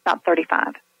wife? About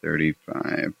 35.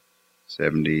 35.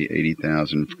 70,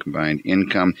 80,000 combined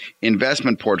income.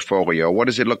 Investment portfolio, what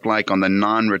does it look like on the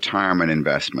non-retirement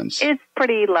investments? It's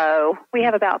pretty low. We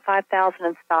have about 5,000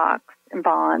 in stocks and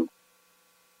bonds,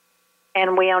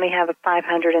 and we only have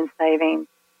 500 in savings.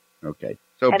 Okay.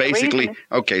 So basically,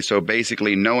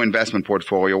 no investment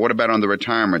portfolio. What about on the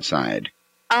retirement side?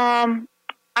 I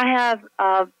have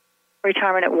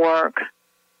retirement at work,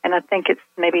 and I think it's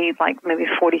maybe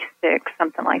 46,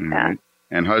 something like that.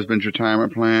 And husband's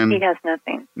retirement plan? He has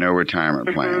nothing. No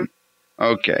retirement plan.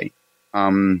 Okay.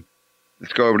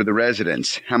 Let's go over to the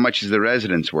residence. How much is the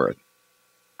residence worth?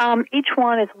 Each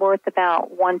one is worth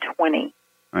about $120,000.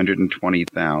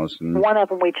 $120,000. One of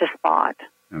them we just bought.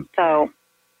 Okay. So.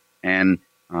 And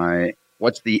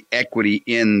what's the equity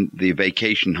in the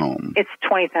vacation home? It's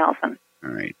 $20,000. All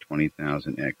right,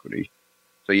 $20,000 equity.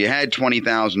 So you had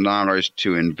 $20,000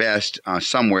 to invest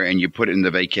somewhere, and you put it in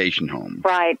the vacation home.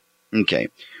 Right. Okay.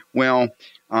 Well,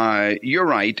 you're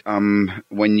right.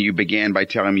 When you began by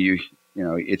telling me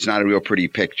it's not a real pretty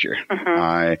picture.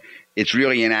 It's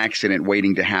really an accident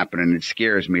waiting to happen, and it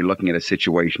scares me looking at a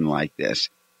situation like this.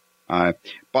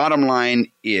 Bottom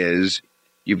line is,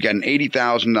 you've got an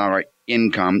 $80,000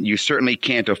 income. You certainly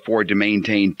can't afford to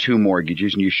maintain two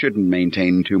mortgages, and you shouldn't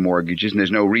maintain two mortgages, and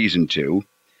there's no reason to.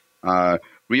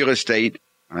 Real estate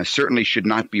certainly should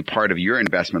not be part of your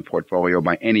investment portfolio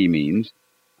by any means.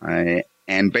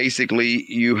 And basically,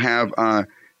 you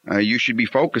should be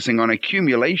focusing on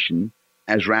accumulation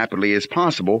as rapidly as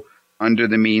possible under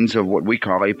the means of what we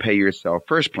call a pay-yourself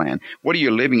first plan. What are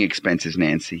your living expenses,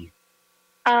 Nancy?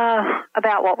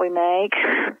 About what we make.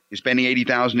 You're spending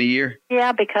 $80,000 a year?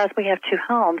 Yeah, because we have two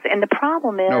homes, and the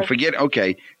problem is. No, forget.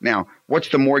 Okay, now what's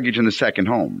the mortgage in the second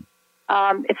home?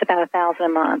 It's about $1,000 a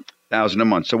month. $1,000 a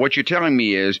month. So what you're telling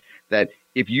me is that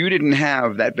if you didn't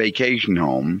have that vacation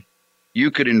home,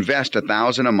 you could invest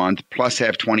 $1,000 a month plus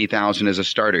have $20,000 as a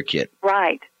starter kit.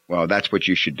 Right. Well, that's what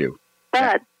you should do.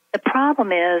 But the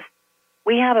problem is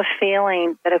we have a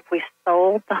feeling that if we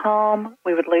sold the home,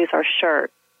 we would lose our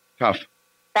shirt. Tough.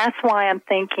 That's why I'm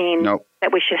thinking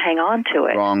that we should hang on to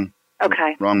it. Wrong.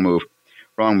 Okay. Wrong move.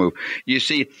 You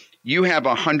see, you have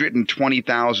a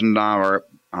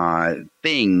 $120,000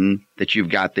 thing that you've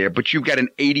got there, but you've got an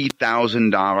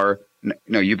 $80,000.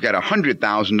 No, you've got a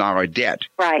 $100,000 debt.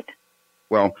 Right.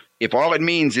 Well, if all it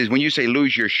means is when you say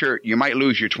lose your shirt, you might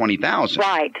lose your $20,000.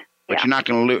 Right. But you're not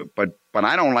going to lose. But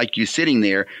I don't like you sitting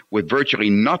there with virtually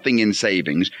nothing in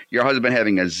savings. Your husband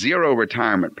having a zero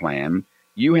retirement plan.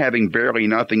 You having barely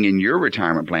nothing in your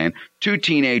retirement plan. 2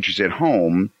 teenagers at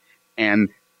home, and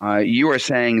you are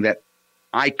saying that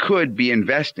I could be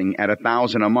investing at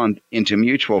 $1,000 a month into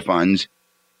mutual funds,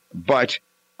 but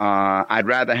I'd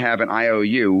rather have an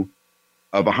IOU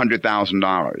of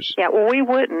 $100,000. Yeah, well, we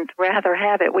wouldn't rather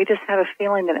have it. We just have a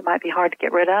feeling that it might be hard to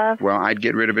get rid of. Well, I'd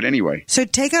get rid of it anyway. So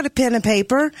take out a pen and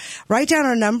paper, write down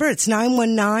our number. It's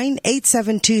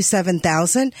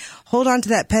 919-872-7000. Hold on to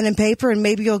that pen and paper, and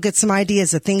maybe you'll get some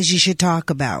ideas of things you should talk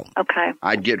about. Okay.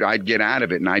 I'd get out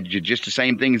of it, and I'd just the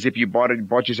same thing as if you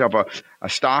bought yourself a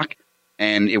stock,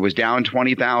 and it was down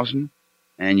 20,000,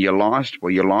 and you lost.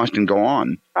 Well, you lost and go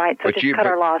on. Right. So just cut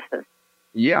our losses.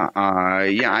 Yeah,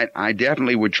 I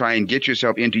definitely would try and get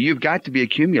yourself into. You've got to be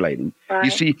accumulating. Right.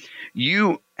 You see,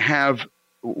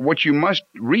 what you must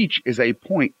reach is a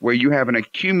point where you have an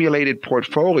accumulated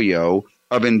portfolio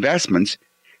of investments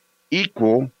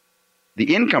equal,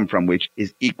 the income from which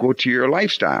is equal to your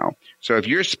lifestyle. So if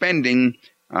you're spending,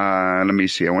 let me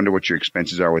see, I wonder what your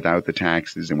expenses are without the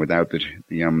taxes and without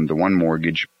the one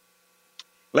mortgage.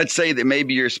 Let's say that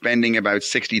maybe you're spending about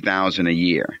 $60,000 a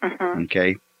year. Mm-hmm.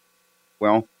 Okay.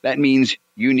 Well, that means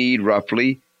you need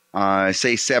roughly,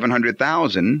 say,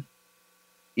 $700,000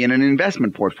 in an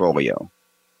investment portfolio.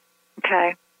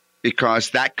 Okay.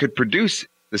 Because that could produce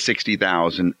the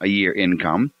 $60,000 a year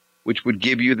income, which would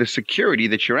give you the security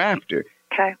that you're after.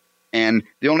 Okay. And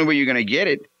the only way you're going to get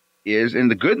it is, and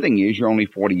the good thing is, you're only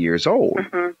 40 years old.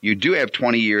 Mm-hmm. You do have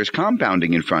 20 years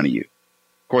compounding in front of you.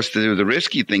 Of course, the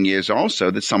risky thing is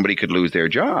also that somebody could lose their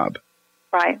job.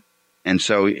 Right. And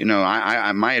so,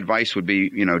 my advice would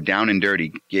be, down and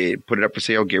dirty, put it up for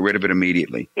sale, get rid of it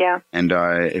immediately. Yeah. And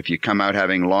if you come out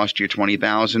having lost your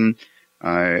 $20,000,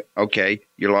 okay,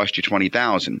 you lost your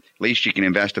 $20,000. At least you can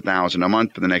invest $1,000 a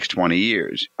month for the next 20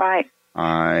 years. Right.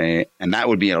 And that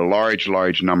would be a large,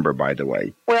 large number, by the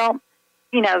way. Well,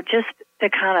 just to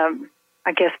kind of,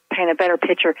 I guess, paint a better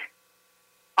picture,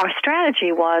 our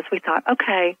strategy was we thought,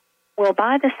 okay, we'll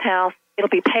buy this house. It'll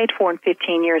be paid for in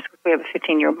 15 years because we have a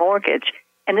 15-year mortgage,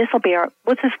 and this will be where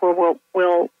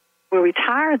we'll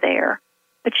retire there.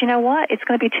 But you know what? It's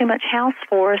going to be too much house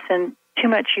for us and too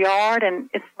much yard, and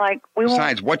it's like we won't.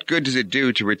 Besides, what good does it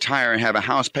do to retire and have a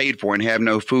house paid for and have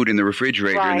no food in the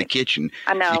refrigerator in the kitchen?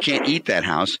 I know. You can't eat that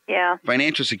house. Yeah.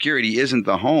 Financial security isn't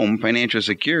the home. Financial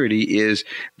security is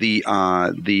the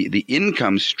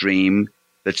income stream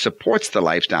that supports the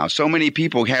lifestyle. So many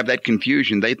people have that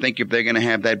confusion. They think if they're going to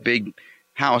have that big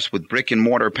house with brick and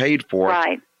mortar paid for,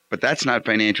 right. But that's not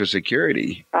financial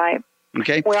security. Right.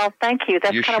 Okay. Well, thank you.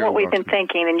 That's kind of what we've been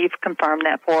thinking, and you've confirmed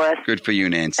that for us. Good for you,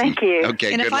 Nancy. Thank you.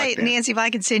 Okay. And good luck, Nancy, if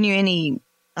I could send you any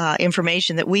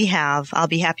information that we have, I'll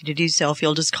be happy to do so if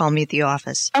you'll just call me at the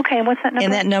office. Okay. And what's that number?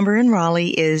 And that number in Raleigh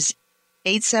is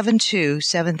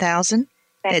 872-7000.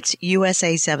 It's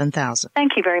USA 7000.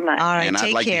 Thank you very much. All right, and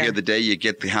I'd like to hear the day you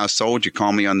get the house sold. You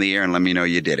call me on the air and let me know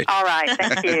you did it. All right.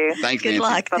 Thank you. Thanks, Good Nancy.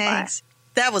 luck. Bye-bye. Thanks.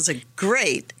 That was a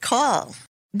great call.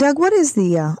 Doug, what is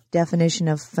the definition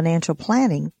of financial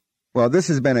planning? Well, this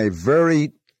has been a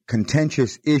very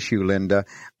contentious issue, Linda,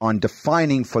 on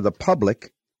defining for the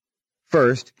public,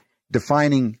 first,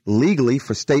 defining legally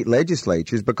for state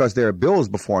legislatures, because there are bills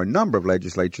before a number of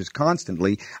legislatures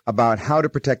constantly about how to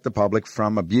protect the public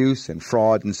from abuse and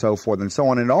fraud and so forth and so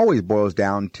on. And it always boils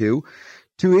down to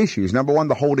two issues. Number one,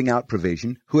 the holding out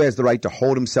provision. Who has the right to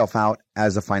hold himself out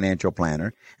as a financial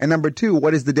planner? And number two,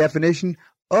 what is the definition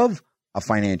of a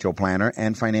financial planner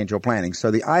and financial planning?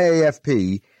 So the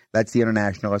IAFP, that's the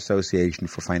International Association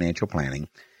for Financial Planning,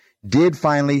 did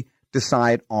finally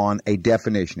decide on a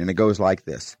definition, and it goes like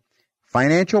this.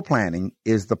 Financial planning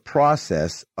is the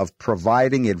process of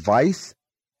providing advice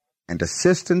and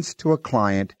assistance to a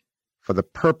client for the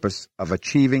purpose of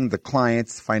achieving the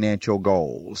client's financial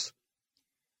goals.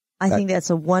 I think that's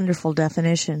a wonderful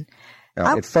definition.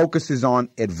 It focuses on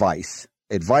advice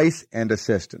and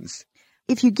assistance.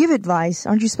 If you give advice,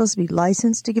 aren't you supposed to be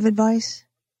licensed to give advice?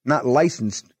 Not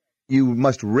licensed. You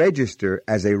must register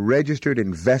as a registered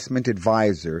investment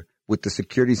advisor with the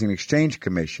Securities and Exchange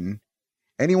Commission.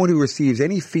 Anyone who receives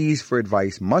any fees for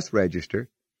advice must register,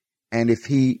 and if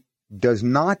he does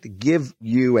not give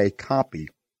you a copy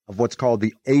of what's called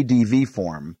the ADV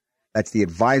form, that's the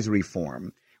advisory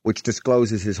form, which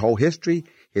discloses his whole history,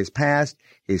 his past,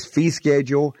 his fee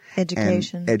schedule,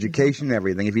 education, and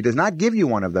everything. If he does not give you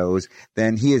one of those,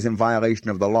 then he is in violation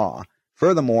of the law.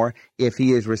 Furthermore, if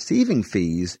he is receiving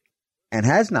fees and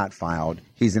has not filed,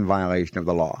 he's in violation of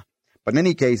the law. But in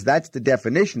any case, that's the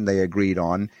definition they agreed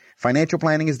on. Financial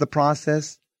planning is the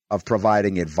process of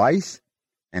providing advice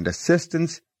and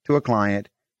assistance to a client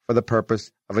for the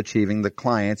purpose of achieving the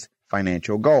client's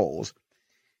financial goals.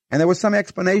 And there was some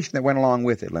explanation that went along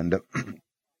with it, Linda.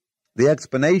 The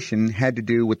explanation had to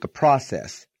do with the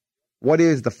process. What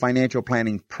is the financial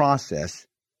planning process?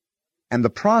 And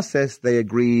the process, they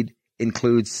agreed,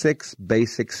 includes 6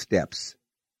 basic steps.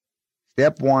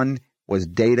 Step 1 was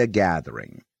data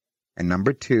gathering. And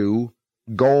number 2,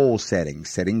 goal setting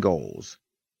goals.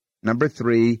 Number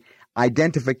 3,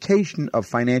 identification of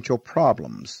financial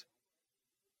problems.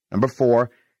 Number 4,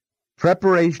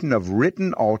 preparation of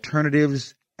written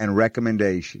alternatives and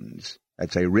recommendations.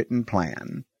 That's a written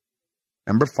plan.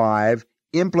 Number 5,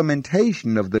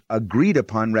 implementation of the agreed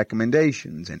upon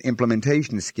recommendations, an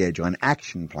implementation schedule, an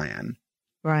action plan.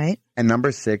 Right. And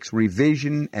number 6,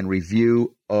 revision and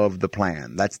review of the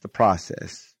plan. That's the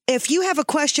process. If you have a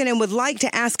question and would like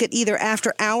to ask it either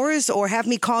after hours or have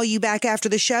me call you back after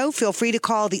the show, feel free to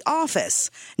call the office,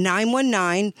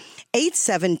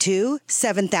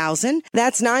 919-872-7000.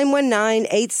 That's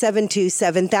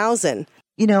 919-872-7000.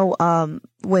 You know,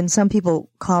 when some people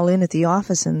call in at the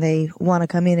office and they want to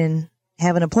come in and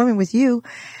have an appointment with you,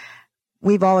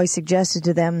 we've always suggested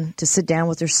to them to sit down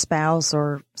with their spouse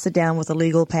or sit down with a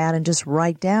legal pad and just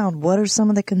write down what are some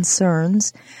of the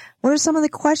concerns, what are some of the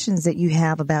questions that you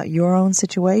have about your own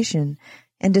situation,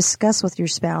 and discuss with your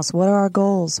spouse what are our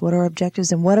goals, what are our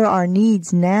objectives, and what are our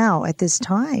needs now at this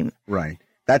time. Right.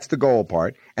 That's the goal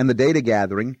part. And the data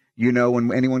gathering, you know,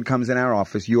 when anyone comes in our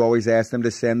office, you always ask them to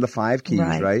send the 5 keys,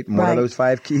 right? And what are those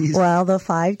 5 keys? Well, the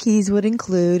 5 keys would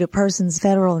include a person's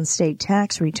federal and state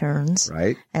tax returns.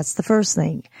 Right. That's the first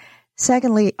thing.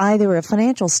 Secondly, either a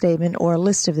financial statement or a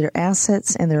list of their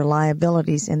assets and their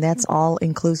liabilities, and that's all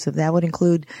inclusive. That would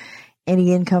include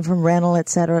any income from rental, et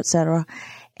cetera, et cetera.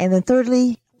 And then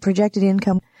thirdly, projected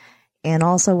income and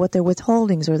also what their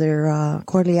withholdings or their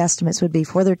quarterly estimates would be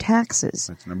for their taxes.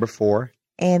 That's number 4.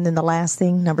 And then the last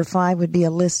thing, number 5, would be a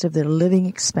list of their living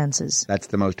expenses. That's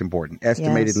the most important.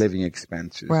 Estimated living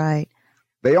expenses. Right.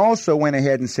 They also went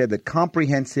ahead and said that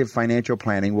comprehensive financial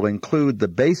planning will include the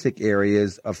basic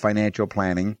areas of financial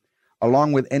planning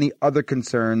along with any other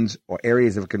concerns or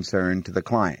areas of concern to the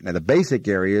client. Now, the basic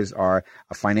areas are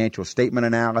a financial statement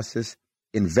analysis,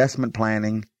 investment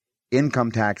planning,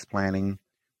 income tax planning,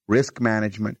 risk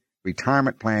management,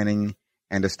 retirement planning,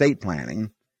 and estate planning.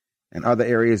 And other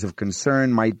areas of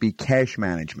concern might be cash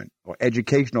management or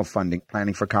educational funding,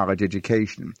 planning for college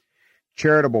education,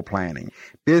 charitable planning,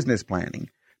 business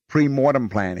planning, pre-mortem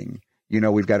planning. You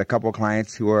know, we've got a couple of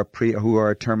clients who are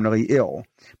terminally ill,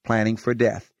 planning for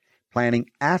death, planning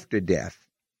after death,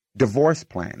 divorce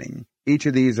planning. Each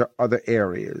of these are other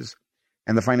areas.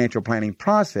 And the financial planning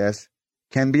process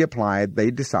can be applied,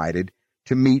 they decided,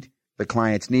 to meet the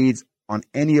client's needs on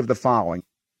any of the following.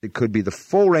 It could be the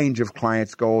full range of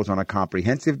client's goals on a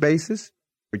comprehensive basis.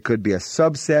 It could be a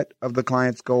subset of the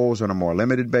client's goals on a more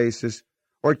limited basis.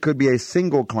 Or it could be a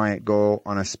single client goal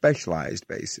on a specialized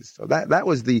basis. So that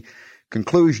was the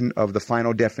conclusion of the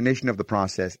final definition of the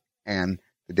process and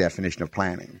the definition of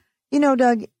planning. You know,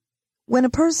 Doug, when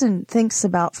a person thinks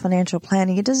about financial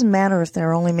planning, it doesn't matter if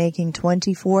they're only making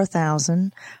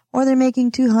 $24,000 or they're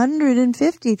making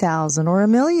 $250,000 or $1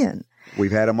 million.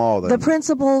 We've had them all. The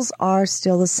principles are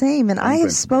still the same. And I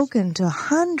have spoken to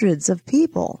hundreds of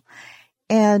people.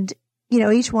 And, you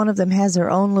know, each one of them has their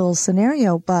own little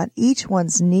scenario, but each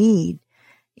one's need,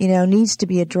 you know, needs to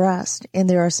be addressed. And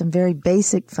there are some very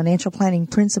basic financial planning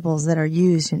principles that are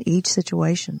used in each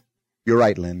situation. You're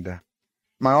right, Linda.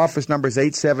 My office number is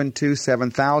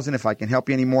 872-7000. If I can help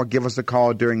you anymore, give us a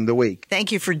call during the week.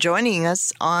 Thank you for joining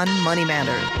us on Money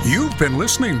Matters. You've been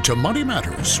listening to Money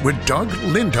Matters with Doug,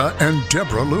 Linda, and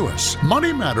Deborah Lewis.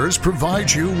 Money Matters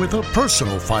provides you with a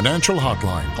personal financial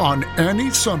hotline on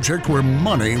any subject where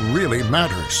money really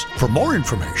matters. For more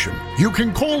information, you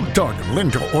can call Doug,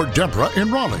 Linda, or Deborah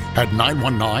in Raleigh at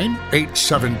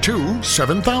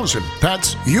 919-872-7000.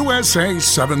 That's USA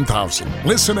 7000.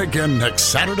 Listen again next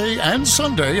Saturday and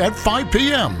Sunday at 5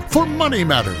 p.m. for Money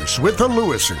Matters with the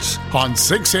Lewises on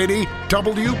 680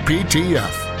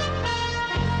 WPTF.